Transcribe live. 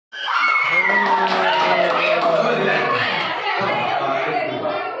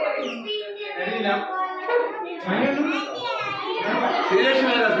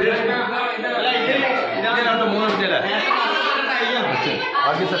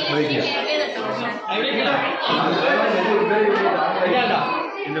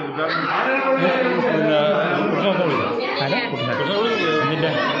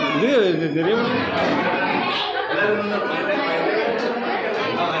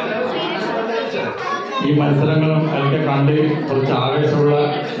ഈ മത്സരങ്ങളും ഒക്കെ കണ്ട് കുറച്ച് ആവേശമുള്ള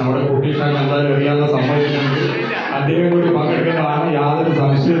നമ്മുടെ കുട്ടികളെ എന്തായാലും അറിയാവുന്ന സമ്മതിക്കുന്നുണ്ട്. അദ്ദേഹം കൂടി പങ്കെടുക്കുന്നതാണ്, യാതൊരു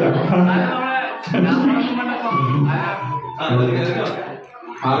സംശയമില്ല.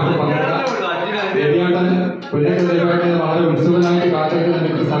 ആർക്കും പങ്കെടുക്കാം. കുഞ്ഞുങ്ങൾ വളരെ ഉത്സുകനായിട്ട് കാത്തിരിക്കുന്ന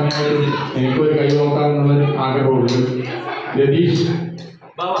നിൽക്കുന്ന സമയത്ത് എനിക്കൊരു കൈ നോക്കാമെന്നുള്ളൊരു ആഗ്രഹമുണ്ട്. രതീഷ്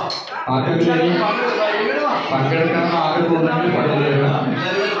ആർക്കെങ്കിലും പങ്കെടുക്കാനുള്ള ആഗ്രഹമുണ്ടെങ്കിൽ പറഞ്ഞു തരിക.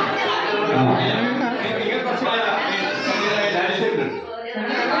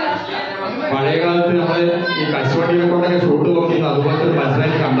 പഴയ കാലത്ത് നമ്മള് ഈ കശുവണ്ടിയെ കൂടെ ഷൂട്ട് നോക്കിയിരുന്നു. അതുപോലത്തെ ഒരു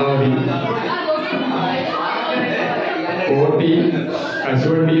മത്സരം കണ്ടാൽ മതി. കോട്ടി,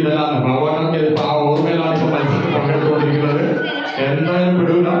 കശുവണ്ടി ഇതെല്ലാം ഭഗവാനൊക്കെ ഇപ്പൊ ആ ഓർമ്മയിലാണ് ഇപ്പൊ മത്സരത്തിൽ പങ്കെടുത്തുകൊണ്ടിരിക്കുന്നത്. എന്തായാലും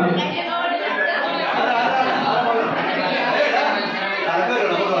വിടൂല.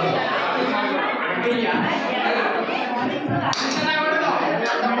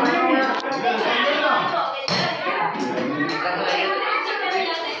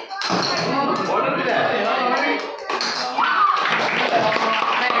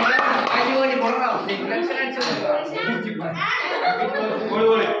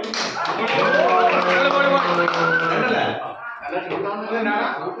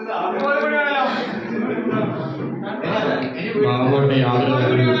 മാവോട്ടെ യാതൊരു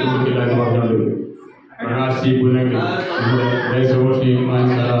തരത്തിലും വിട്ടുകൊടുക്കില്ല എന്ന് പറഞ്ഞുകൊണ്ട് പ്രകാശി പുനകിൽ ദേശോഷി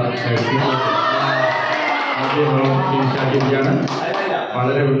അദ്ദേഹം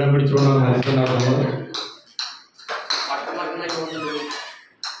വളരെ ഉന്നം പിടിച്ചുകൊണ്ടാണ് മത്സരം നടത്തുന്നത്.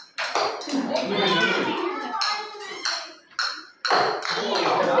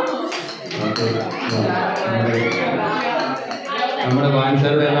 നമ്മുടെ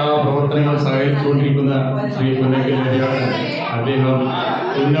വായനശാലയുടെ എല്ലാ പ്രവർത്തനങ്ങളും സഹായിച്ചുകൊണ്ടിരിക്കുന്ന ശ്രീ പുന്നക്കലിനെയാണ്. അദ്ദേഹം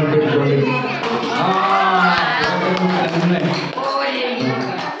ഉന്നം പിടിച്ചുകൊണ്ട്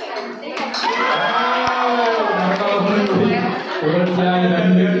തുടർച്ചയായി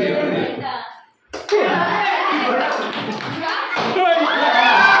രണ്ട്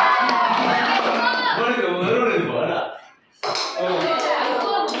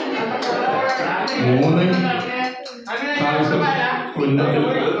മൂന്ന് പ്രാവശ്യം ഉന്നത്തിൽ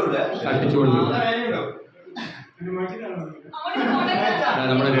തട്ടിച്ചുകൊണ്ട്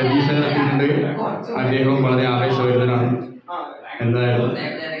നമ്മുടെ രതീശൻ എത്തിയിട്ടുണ്ട്. അദ്ദേഹവും വളരെ ആവേശഭരിതനാണ്. എന്തായാലും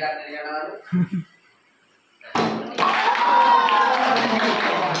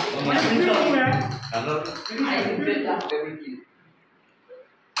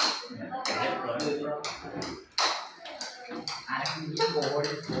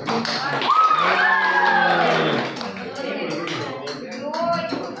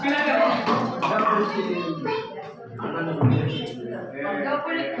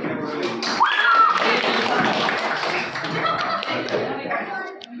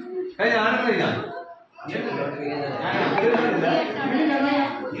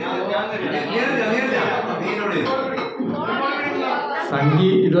സംഗീ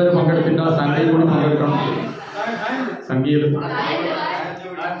ഇതുവരെ പങ്കെടുത്തില്ല. സംഗീത കൂടി പങ്കെടുക്കണം. സംഗീതം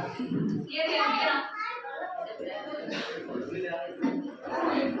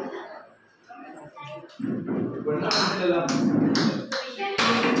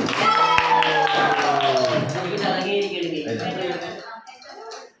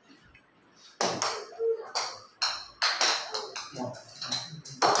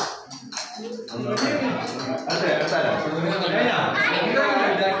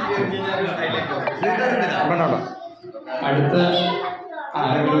അടുത്ത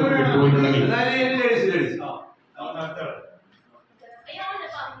ആരെങ്കിലും വിട്ടുപോയിട്ടുണ്ടെങ്കിൽ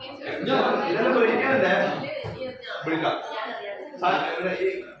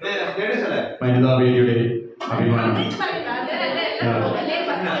വനിതാ വേദിയുടെ അഭിമാനം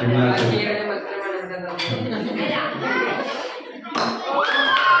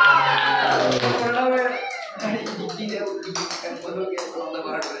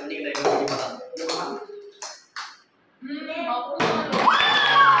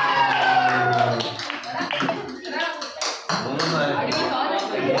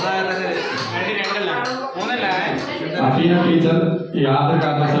അഫീന ടീച്ചർ യാതൊരു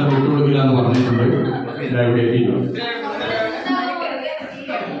കാരണവശാലും വിട്ടുകൊടുക്കില്ല എന്ന് പറഞ്ഞിട്ടുണ്ട്.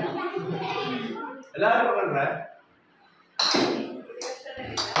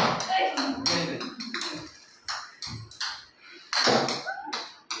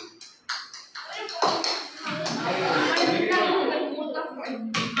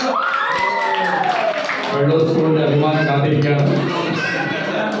 വെള്ളൂർ സ്കൂളിന്റെ അഭിമാനം കാത്തിരിക്കുകയാണ്.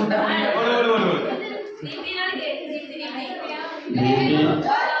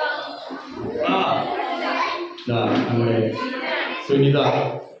 നമ്മുടെ സുനിത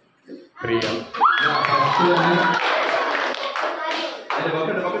പ്രിയ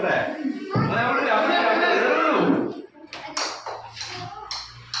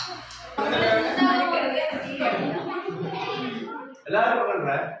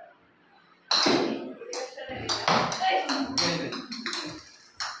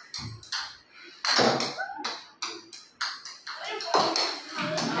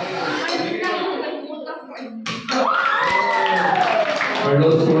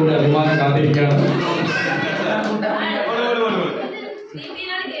വെള്ളൂർ സ്കൂളിന്റെ അഭിമാനം കാത്തിരിക്കുകയാണ്.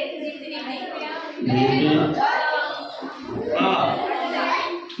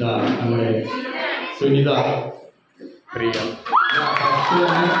 നമ്മുടെ സുനിത പ്രിയ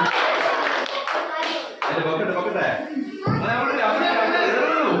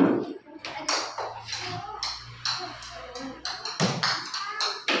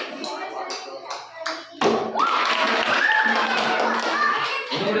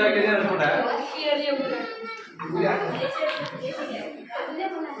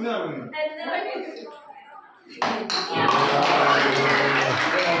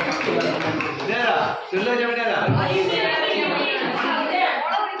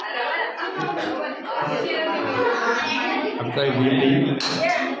അടുത്തായി വീട്ടിൽ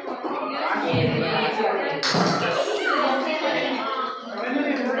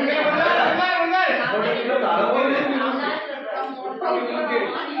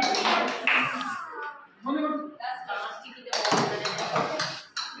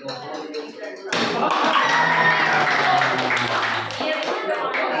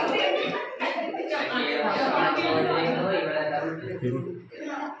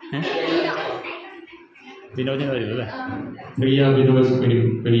വിനോദിനെ വരുന്നത് പ്രിയ വിനോദ്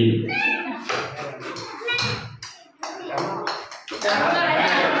വെളിയിൽ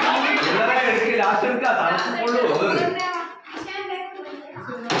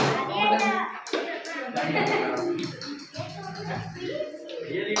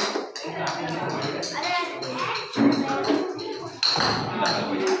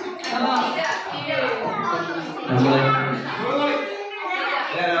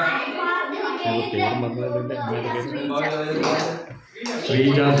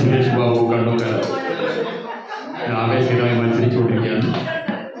ശ്രീജ സുരേഷ് ബാബു കണ്ണൂർ ആവേശകരമായി മത്സരിച്ചുകൊണ്ടിരിക്കുകയാണ്.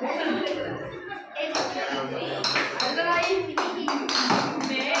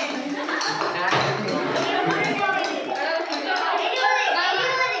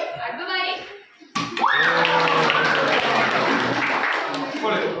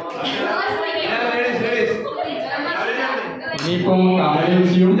 ഇനിയിപ്പം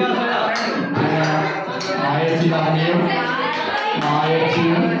കാമേച്ചിയും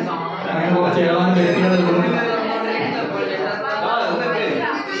മായച്ചിയും അങ്ങനെ കുറച്ച് ഏതാനും വ്യക്തികളുണ്ട്.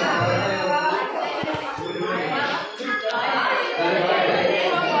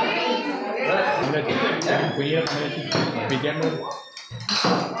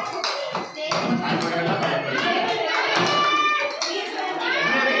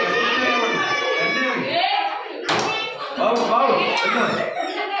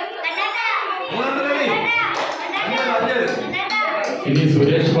 ഇനി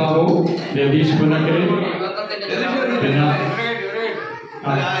സുരേഷ് ബാബു, രതീഷ് പുന്നക്കൽ, പിന്നെ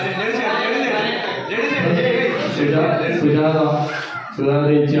സുജാത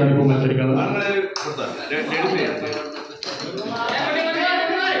ചേച്ചിയാണ് ഇപ്പോൾ മത്സരിക്കുന്നത്.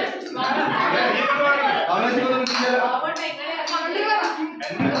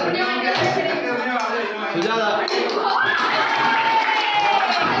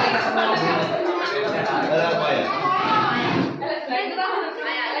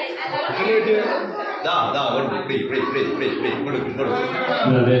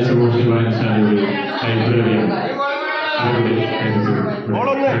 ദേശപോഷി വായനശാലയുടെ ലൈബ്രറിയാണ്.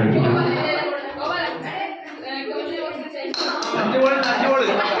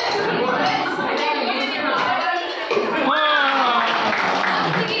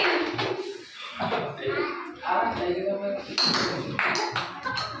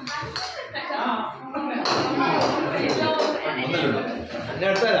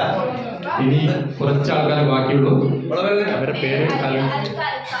 ഇനി കുറച്ച് ആൾക്കാരെ ബാക്കിയുള്ളൂ. അവരുടെ പേര്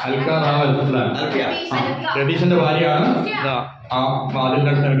അൽക്ക റാവൽ. രതീഷിന്റെ ഭാര്യയാണ്. ആ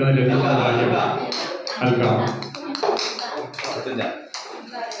വാതിലിന്റെ അടുത്ത് നിൽക്കുന്ന രതീഷിന്റെ ഭാര്യ അൽക്ക.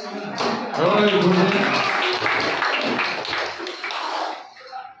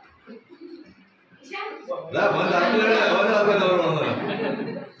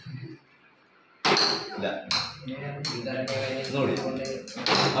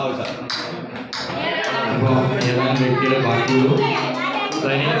 അപ്പോൾ ഏതാനും വ്യക്തിയുടെ ബാക്കിയുള്ളൂ.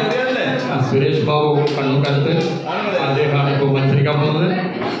 സുരേഷ് ബാബു കണ്ണൂക്കടുത്ത് അദ്ദേഹമാണ് ഇപ്പോൾ മത്സരിക്കാൻ പോകുന്നത്.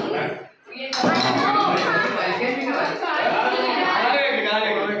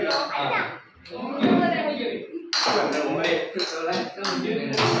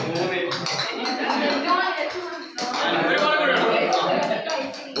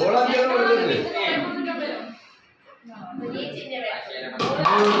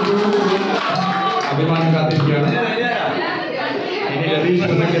 അഭിമാനം കാത്തിരിക്കുകയാണ്. ഇനി രതീഷ്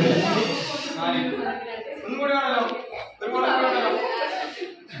ഉണ്ടെങ്കിൽ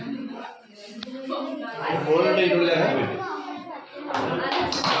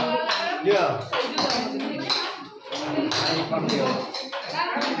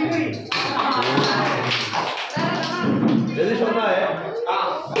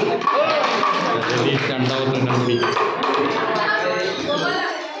രതീഷ് രണ്ടാമത്തെ കൂടി.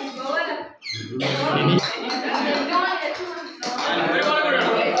 ഇനി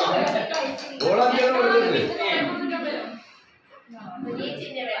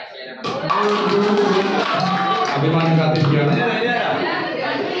അഭിമാനം കാത്തിരിക്കുകയാണ്.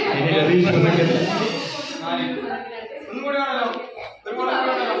 ഇനി രതീഷ് ഉണ്ടെങ്കിൽ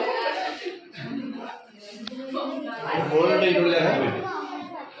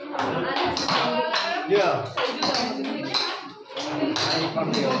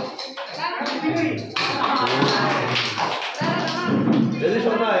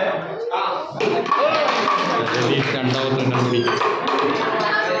രതീഷ് രണ്ടാമത്തെ കൂടി.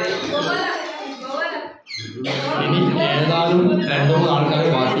 ഇനി ഏതായാലും 2-3 ആൾക്കാർ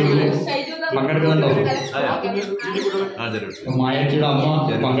ബാക്കിയുള്ളിൽ പങ്കെടുക്കുന്നുണ്ടോ? മായച്ചിയുടെ അമ്മ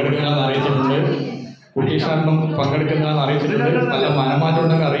പങ്കെടുക്കുന്നതെന്ന് അറിയിച്ചിട്ടുണ്ട്. കുട്ടീഷാറിനും പങ്കെടുക്കുന്നതെന്ന് അറിയിച്ചിട്ടുണ്ട്. നല്ല മനമാറ്റം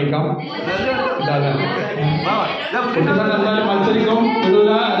ഉണ്ടെങ്കിൽ അറിയിക്കാം. കുട്ടീഷാർ എന്തായാലും മത്സരിക്കും.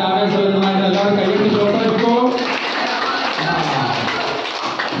 വിടൂല. ആവേശമായിട്ട് എല്ലാവരും കൈയ്യിൽ ചോട്ടായിരിക്കും.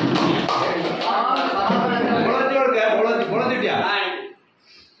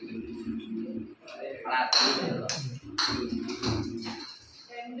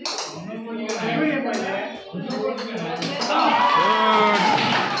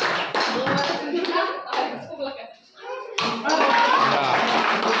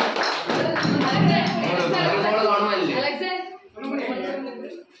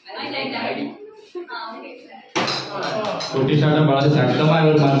 കുട്ടീഷാറിന് വളരെ ശക്തമായ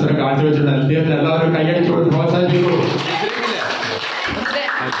ഒരു മത്സരം കാഴ്ചവെച്ചിട്ടുണ്ട്. അദ്ദേഹത്തിന് എല്ലാവരും കൈയടിച്ചു കൊടുത്ത് പ്രോത്സാഹിപ്പിച്ചു.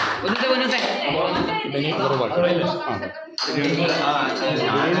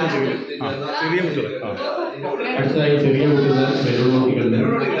 അടുത്തതായി ചെറിയ കുട്ടികൾ നോക്കിക്കൊണ്ട്